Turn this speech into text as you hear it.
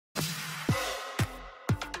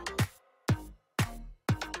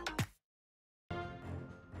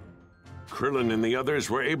Krillin and the others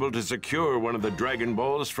were able to secure one of the Dragon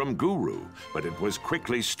Balls from Guru, but it was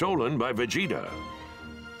quickly stolen by Vegeta.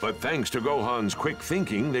 But thanks to Gohan's quick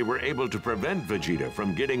thinking, they were able to prevent Vegeta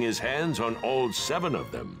from getting his hands on all 7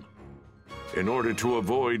 of them. In order to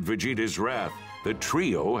avoid Vegeta's wrath, the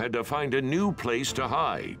trio had to find a new place to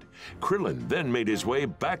hide. Krillin then made his way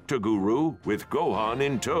back to Guru with Gohan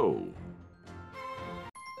in tow.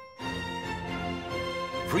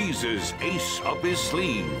 Frieza's ace up his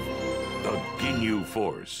sleeve, the Ginyu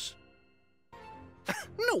Force.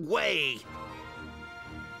 No way!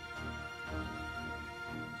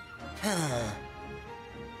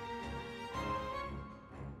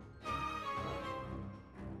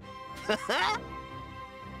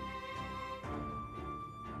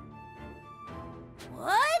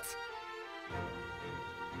 What?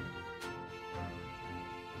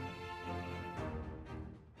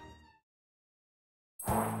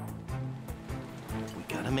 We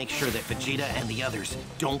gotta make sure that Vegeta and the others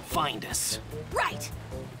don't find us. Right!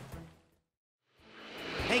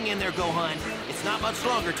 Hang in there, Gohan. It's not much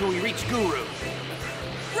longer till we reach Guru.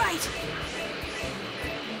 Right!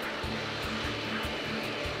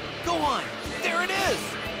 Gohan! There it is!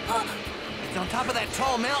 It's on top of that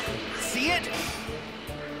tall mountain. See it?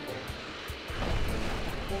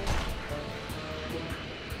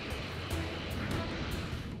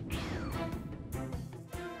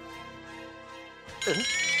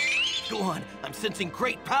 Gohan, I'm sensing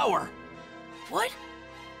great power. What?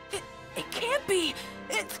 It can't be!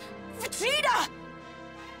 It's Vegeta!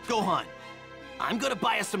 Gohan, I'm gonna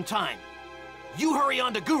buy us some time. You hurry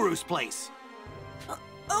on to Guru's place.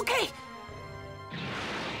 Okay.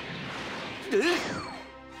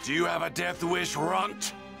 Do you have a death wish,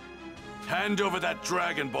 Runt? Hand over that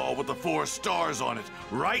Dragon Ball with the 4 stars on it,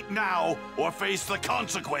 right now, or face the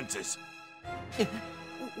consequences.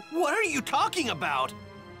 What are you talking about?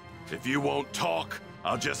 If you won't talk,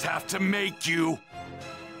 I'll just have to make you.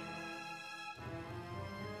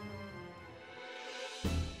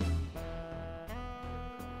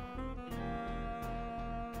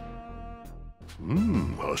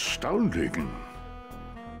 Astounding.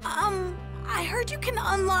 I heard you can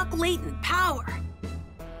unlock latent power.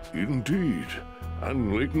 Indeed,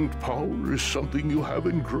 and latent power is something you have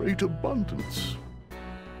in great abundance.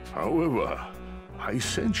 However, I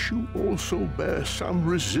sense you also bear some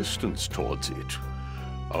resistance towards it.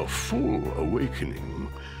 A full awakening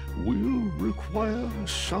will require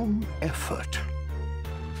some effort.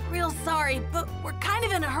 Real sorry, but we're kind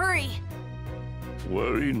of in a hurry.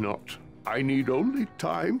 Worry not. I need only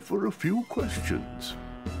time for a few questions.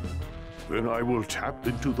 Then I will tap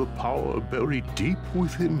into the power buried deep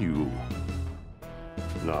within you.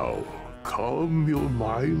 Now, calm your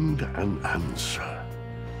mind and answer.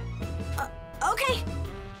 Okay.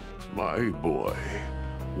 My boy,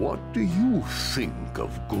 what do you think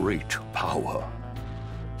of great power?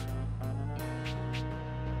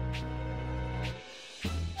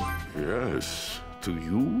 Yes, to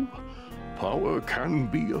you, power can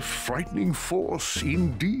be a frightening force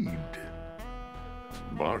indeed.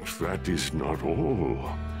 But that is not all.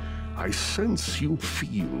 I sense you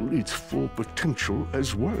feel its full potential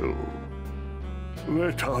as well.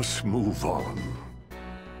 Let us move on.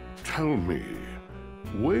 Tell me,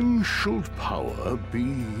 when should power be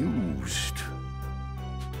used?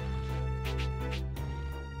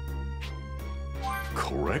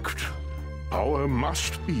 Correct. Power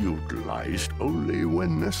must be utilized only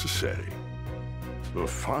when necessary. The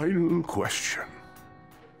final question.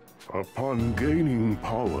 Upon gaining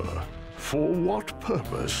power, for what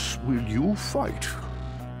purpose will you fight?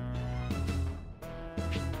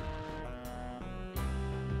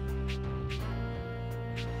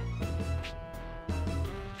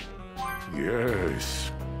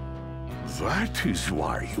 Yes, that is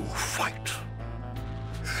why you fight.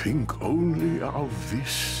 Think only of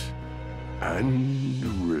this and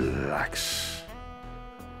relax.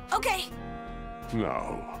 Okay.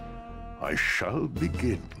 Now, I shall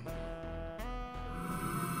begin.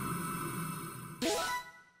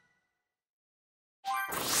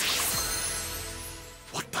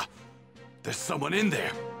 What the? There's someone in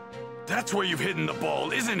there. That's where you've hidden the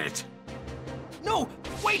ball, isn't it? No!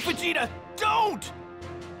 Wait, Vegeta! Don't!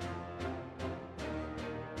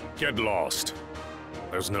 Get lost.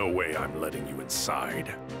 There's no way I'm letting you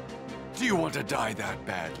inside. Do you want to die that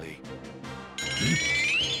badly?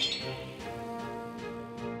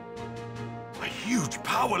 A huge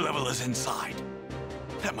power level is inside.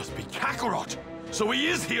 That must be Kakarot. So he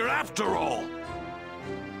is here after all.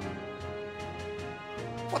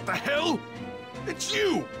 What the hell? It's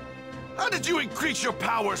you! How did you increase your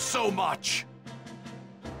power so much?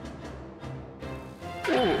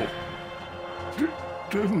 Oh,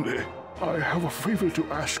 Captain, I have a favor to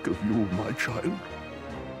ask of you, my child.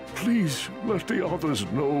 Please let the others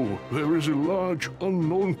know there is a large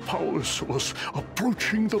unknown power source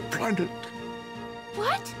approaching the planet.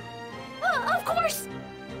 What? Of course!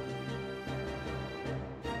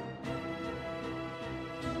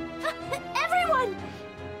 Everyone!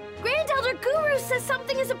 Grand Elder Guru says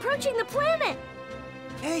something is approaching the planet!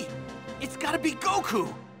 Hey, it's gotta be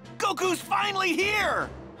Goku! Goku's finally here!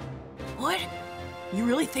 What? You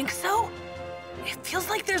really think so? It feels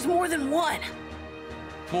like there's more than one.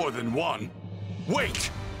 More than one? Wait!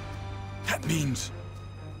 That means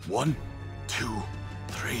 1, 2,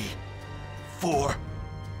 3, 4,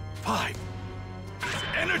 5. This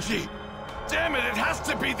energy! Damn it, it has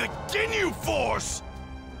to be the Ginyu Force!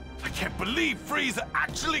 I can't believe Frieza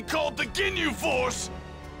actually called the Ginyu Force!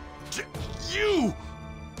 You!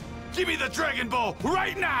 Give me the Dragon Ball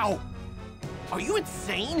right now! Are you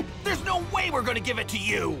insane? There's no way we're gonna give it to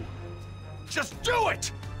you! Just do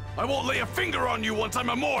it! I won't lay a finger on you once I'm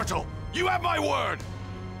immortal! You have my word!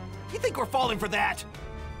 You think we're falling for that?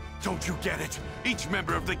 Don't you get it? Each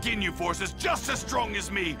member of the Ginyu Force is just as strong as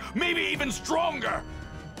me, maybe even stronger!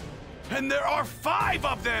 And there are 5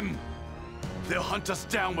 of them! They'll hunt us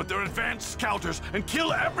down with their advanced scouters and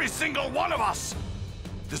kill every single one of us!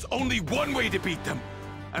 There's only one way to beat them,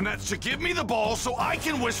 and that's to give me the ball so I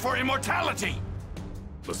can wish for immortality!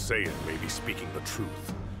 The Saiyan may be speaking the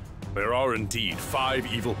truth. There are indeed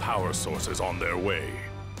 5 evil power sources on their way.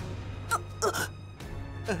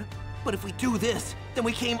 But if we do this, then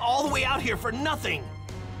we came all the way out here for nothing!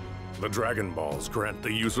 The Dragon Balls grant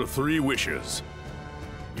the user 3 wishes.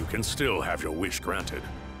 You can still have your wish granted.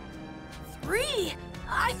 3?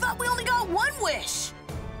 I thought we only got 1 wish!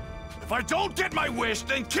 If I don't get my wish,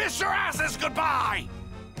 then kiss your asses goodbye!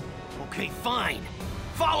 Okay, fine.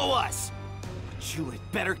 Follow us! But you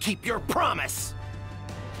had better keep your promise!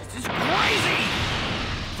 This is crazy!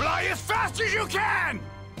 Fly as fast as you can!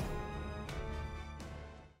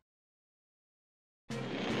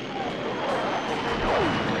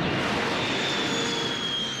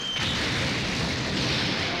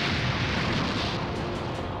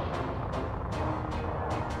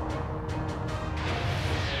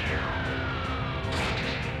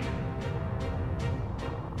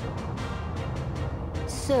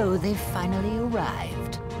 So they've finally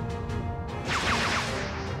arrived.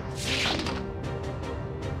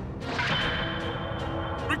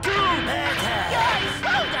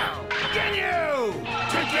 Ginyu!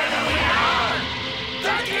 Together we are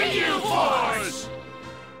the Ginyu Force!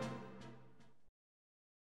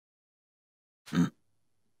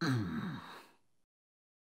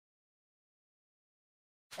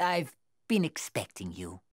 I've been expecting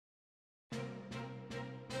you.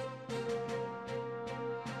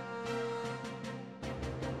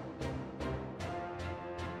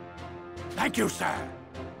 Thank you, sir.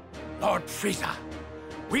 Lord Frieza,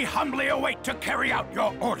 we humbly await to carry out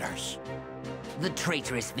your orders. The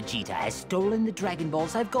traitorous Vegeta has stolen the Dragon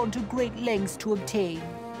Balls I've gone to great lengths to obtain.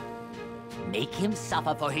 Make him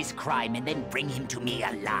suffer for his crime and then bring him to me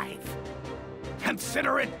alive.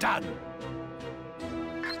 Consider it done.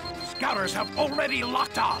 Scouters have already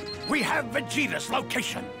locked on. We have Vegeta's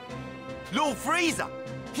location. Lord Frieza,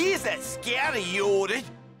 here's that scouter you ordered.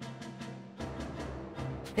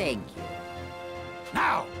 Thank you.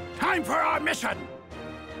 Now, time for our mission.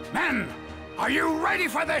 Men, are you ready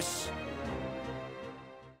for this?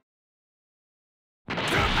 To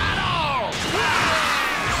battle!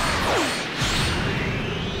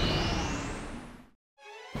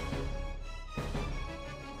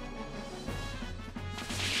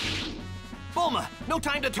 Bulma, no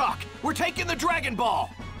time to talk. We're taking the Dragon Ball.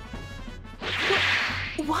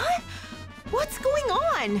 What? What's going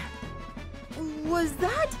on? Was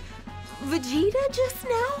that Vegeta just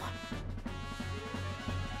now?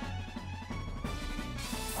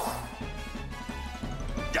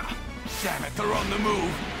 Damn it, they're on the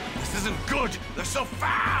move. This isn't good. They're so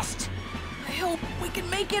fast. I hope we can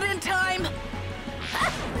make it in time.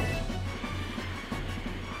 Hurry,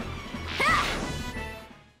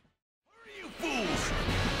 you fools!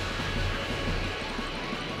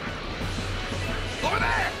 Over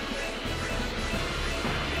there!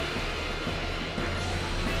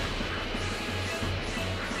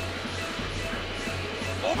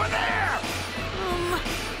 Over there!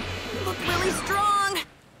 You look really strong.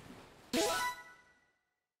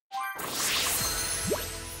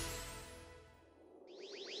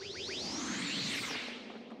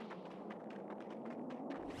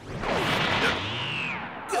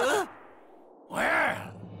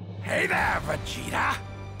 Well, hey there, Vegeta.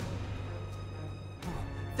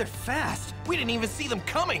 They're fast. We didn't even see them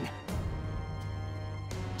coming.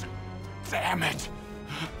 Damn it!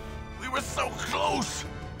 We were so close!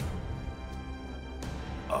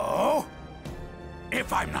 Oh?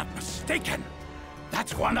 If I'm not mistaken,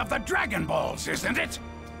 that's one of the Dragon Balls, isn't it?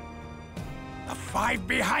 The 5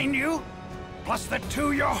 behind you? Plus the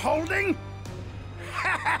 2 you're holding?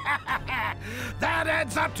 That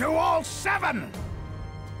adds up to all 7!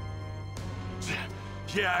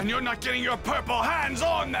 Yeah, and you're not getting your purple hands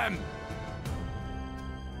on them!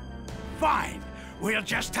 Fine. We'll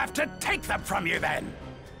just have to take them from you then.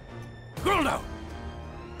 Guldo!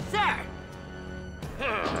 Sir!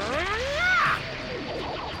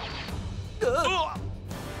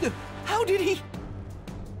 How did he...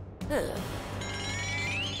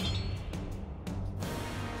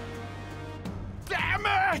 Damn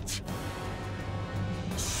it!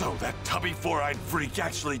 So that tubby four-eyed freak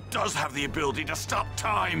actually does have the ability to stop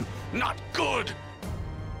time. Not good!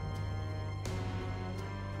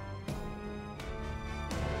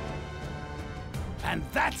 And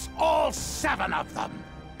that's all 7 of them.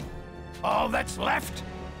 All that's left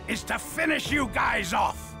is to finish you guys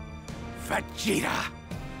off. Vegeta,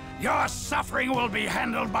 your suffering will be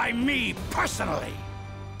handled by me personally.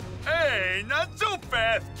 Hey, not so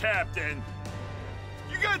fast, Captain.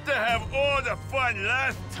 You got to have all the fun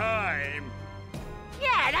last time.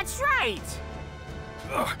 Yeah, that's right!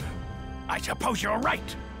 Ugh, I suppose you're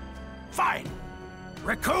right. Fine.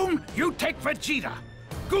 Raccoon, you take Vegeta.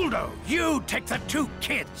 Guldo, you take the 2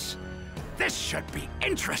 kids. This should be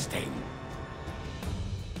interesting.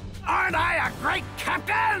 Aren't I a great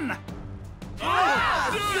captain?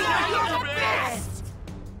 You're the best!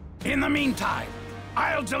 In the meantime,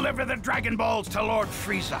 I'll deliver the Dragon Balls to Lord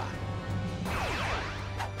Frieza.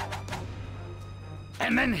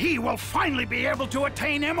 And then he will finally be able to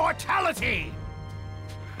attain immortality!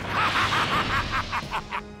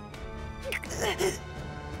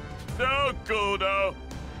 So, Guldo,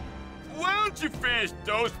 why don't you finish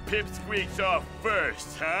those pipsqueaks off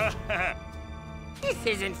first, huh? This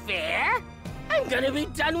isn't fair! I'm gonna be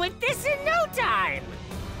done with this in no time!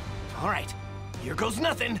 Alright, here goes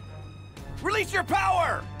nothing. Release your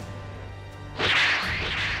power!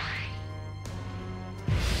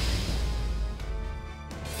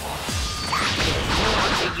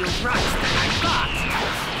 You rust than I thought!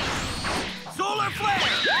 Solar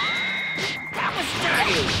flare! That was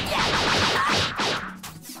dirty!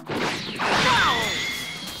 No!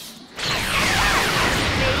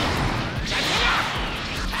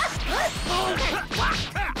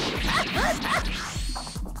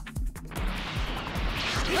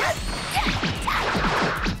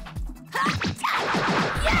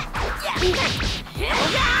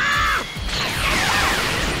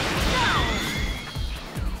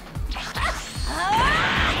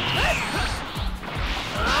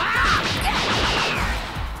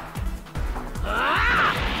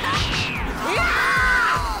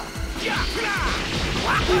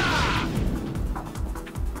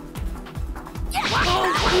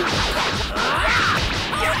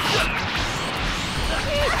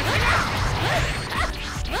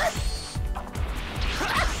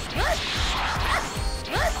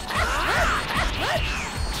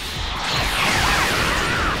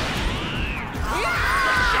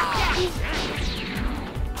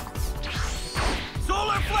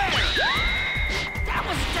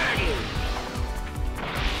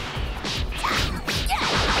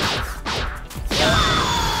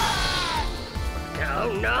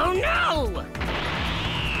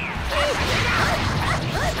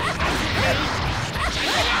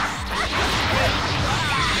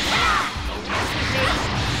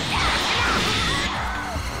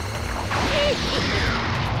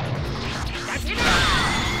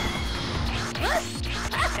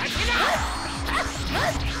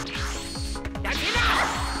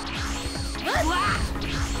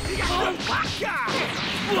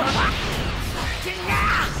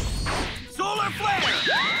 Solar flare!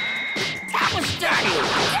 That was dirty!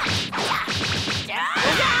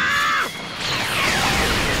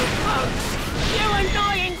 You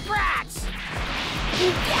annoying brats!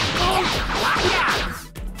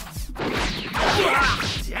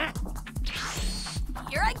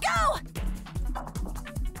 Here I go!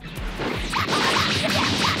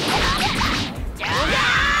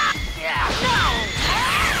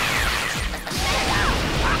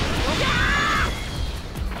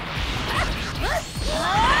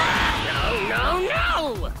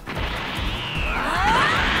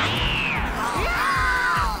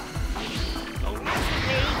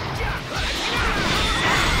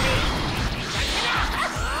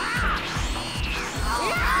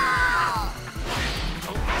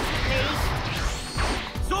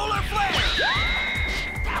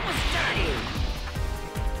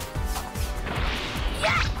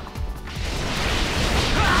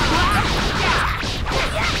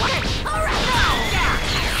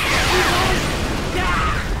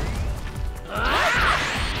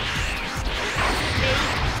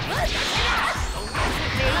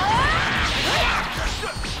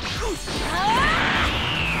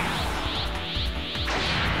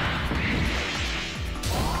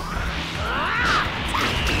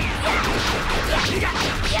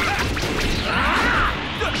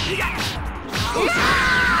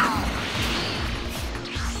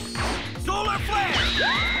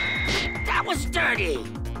 That was dirty!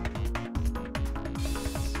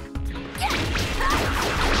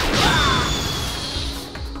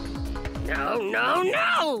 No, no,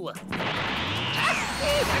 no!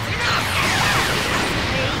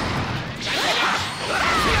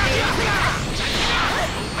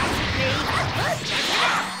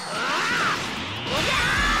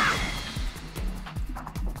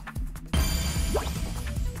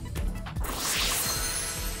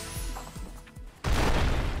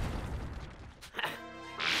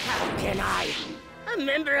 How can I, a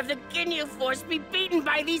member of the Ginyu Force, be beaten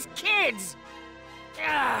by these kids?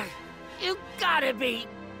 You gotta be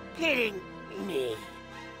kidding me.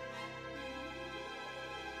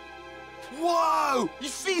 Whoa! You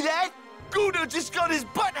see that? Gudo just got his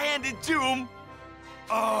butt handed to him!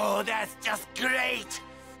 Oh, that's just great!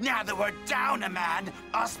 Now that we're down a man,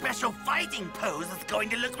 our special fighting pose is going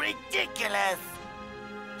to look ridiculous!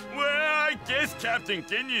 Well, I guess Captain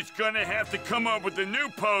Ginyu's gonna have to come up with a new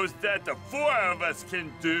pose that the four of us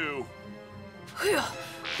can do.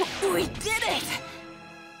 We did it!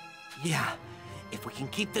 Yeah, if we can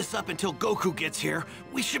keep this up until Goku gets here,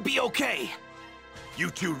 we should be okay. You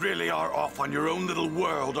two really are off on your own little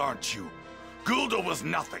world, aren't you? Guldo was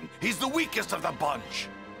nothing. He's the weakest of the bunch.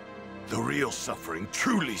 The real suffering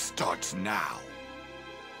truly starts now.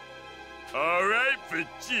 All right,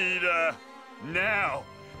 Vegeta. Now,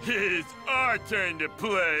 it's our turn to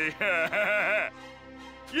play.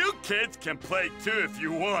 You kids can play too if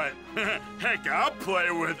you want. Heck, I'll play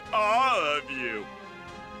with all of you.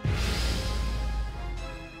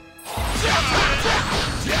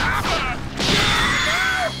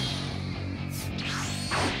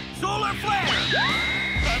 Solar flare!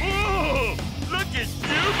 Ooh, look at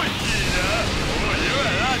you, Vegeta! Oh, you're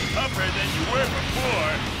a lot tougher than you were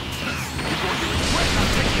before. Before you quit, I'm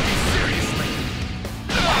taking you seriously.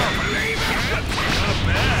 Believe it! Not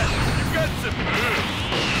bad. You've got some moves.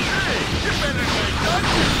 Hey, you better make up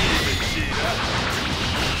to me, Vegeta.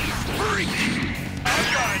 Freak! I'm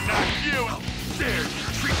gonna knock you How dare you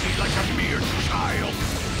treat me like a mere child?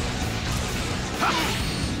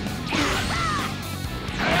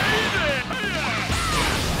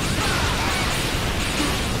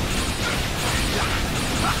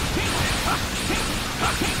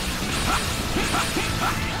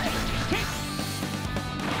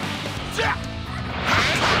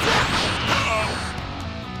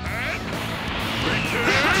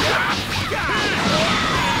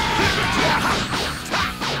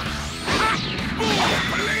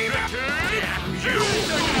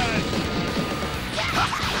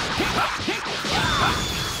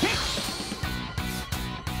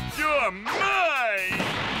 You're mine!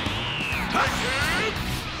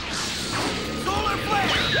 Solar flare!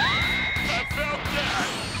 I felt that!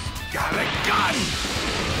 Got a gun!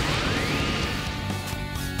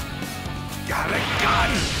 Got a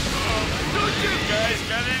gun! Don't you guys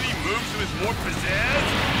got any moves with more pizzazz?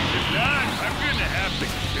 If not, I'm gonna have to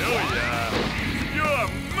kill ya. You're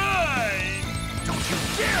mine! Don't you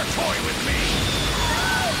dare toy with me!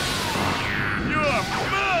 You're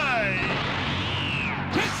mine!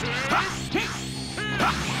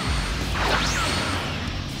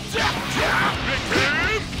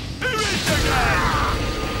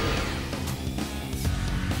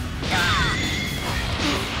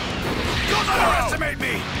 Don't underestimate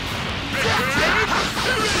me!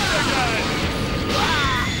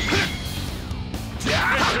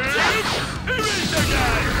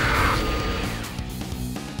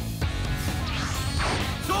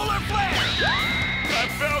 Solar flare! I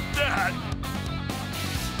felt that!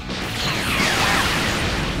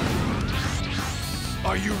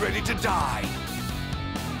 Are you ready to die?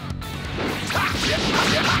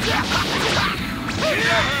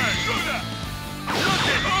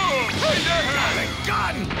 Got a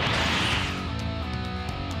gun!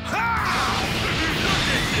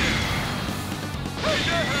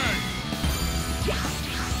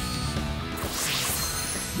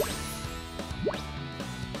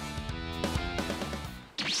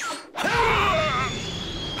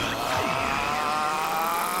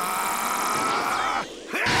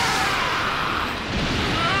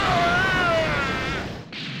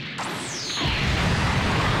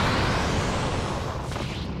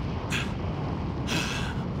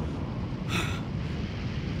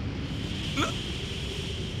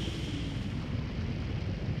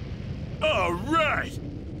 All right!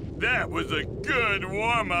 That was a good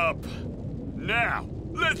warm-up. Now,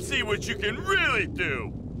 let's see what you can really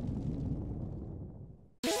do.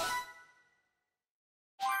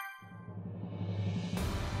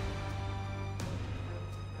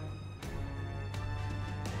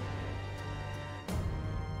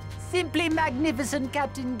 Simply magnificent,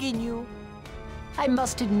 Captain Ginyu. I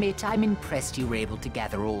must admit, I'm impressed you were able to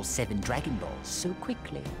gather all 7 Dragon Balls so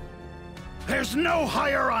quickly. There's no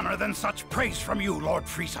higher honor than such praise from you, Lord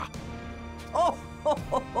Frieza. Oh,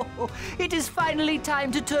 it is finally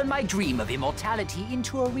time to turn my dream of immortality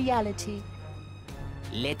into a reality.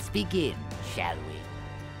 Let's begin, shall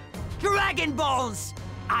we? Dragon Balls!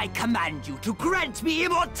 I command you to grant me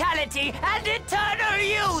immortality and eternal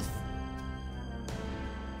youth!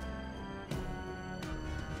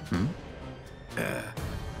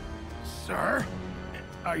 Sir?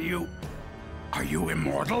 Are you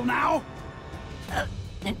immortal now?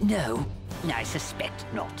 No, I suspect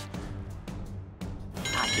not.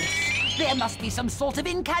 Ah, yes. There must be some sort of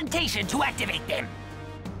incantation to activate them.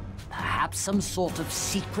 Perhaps some sort of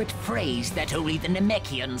secret phrase that only the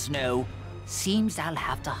Namekians know. Seems I'll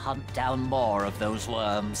have to hunt down more of those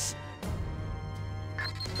worms.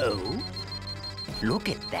 Oh? Look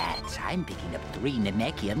at that. I'm picking up 3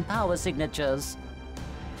 Namekian power signatures.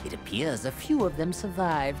 It appears a few of them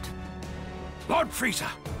survived. Lord Frieza,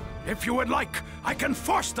 if you would like, I can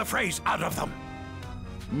force the phrase out of them.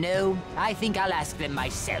 No, I think I'll ask them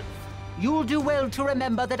myself. You'll do well to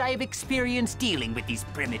remember that I have experience dealing with these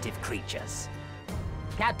primitive creatures.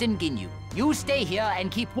 Captain Ginyu, you stay here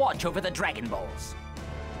and keep watch over the Dragon Balls.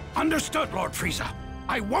 Understood, Lord Frieza.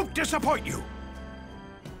 I won't disappoint you.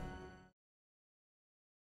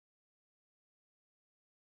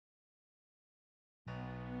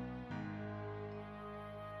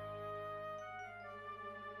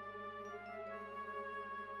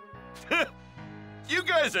 You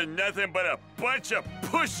guys are nothing but a bunch of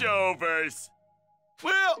pushovers.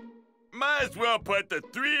 Well, might as well put the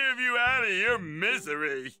 3 of you out of your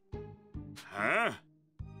misery. Huh?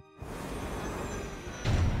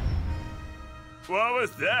 What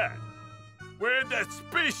was that? Where'd that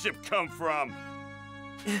spaceship come from?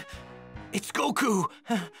 It's Goku.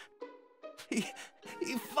 He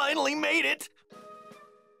finally made it.